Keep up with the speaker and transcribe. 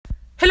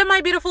Hello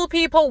my beautiful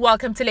people,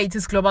 welcome to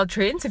latest global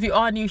trends. If you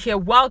are new here,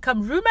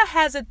 welcome. Rumor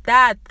has it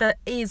that there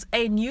is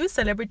a new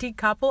celebrity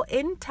couple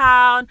in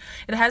town.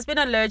 It has been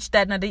alleged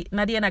that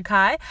Nadia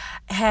Nakia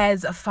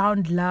has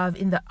found love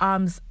in the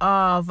arms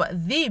of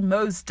the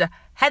most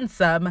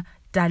handsome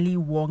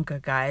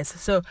Daliwonga, guys.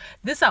 So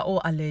these are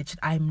all alleged.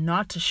 I'm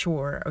not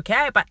sure,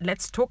 okay, but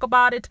let's talk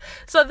about it.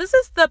 So this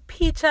is the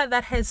picture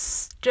that has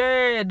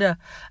stirred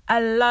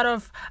a lot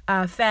of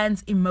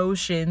fans'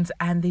 emotions,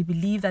 and they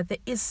believe that there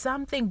is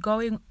something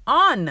going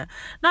on.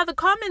 Now the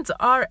comments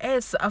are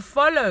as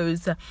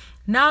follows: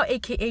 now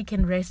aka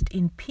can rest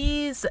in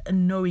peace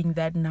knowing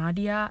that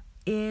Nadia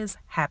is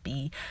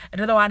happy.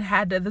 Another one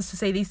had this to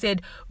say. They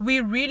said,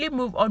 we really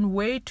move on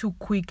way too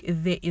quick,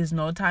 there is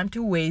no time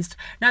to waste.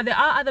 Now there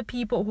are other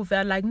people who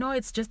felt like, no,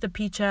 it's just a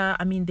picture.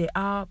 I mean, they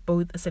are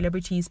both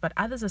celebrities, but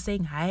others are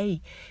saying,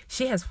 hey,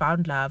 she has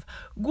found love.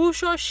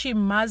 Gusho, she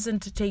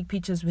mustn't take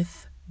pictures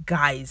with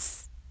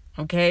guys.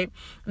 Okay.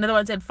 Another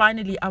one said,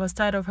 finally, I was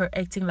tired of her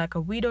acting like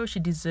a widow. She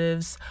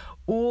deserves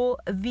all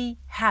the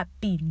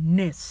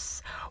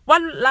happiness.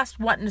 One last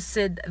one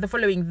said the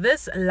following: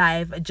 this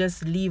life,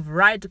 just leave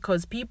right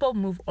because people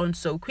move on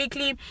so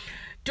quickly.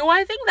 Do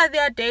I think that they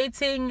are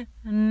dating?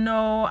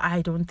 No,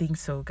 I don't think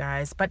so,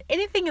 guys. But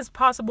anything is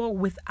possible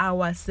with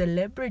our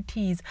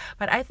celebrities.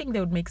 But I think they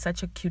would make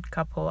such a cute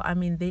couple. I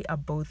mean, they are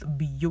both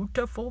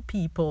beautiful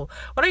people.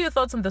 What are your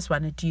thoughts on this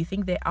one? Do you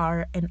think they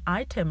are an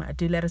item?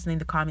 Do let us know in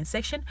the comment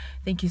section.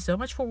 Thank you so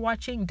much for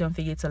watching. Don't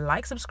forget to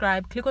like,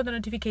 subscribe, click on the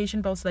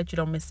notification bell so that you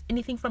don't miss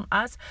anything from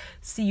us.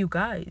 See you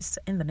guys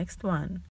in the next one.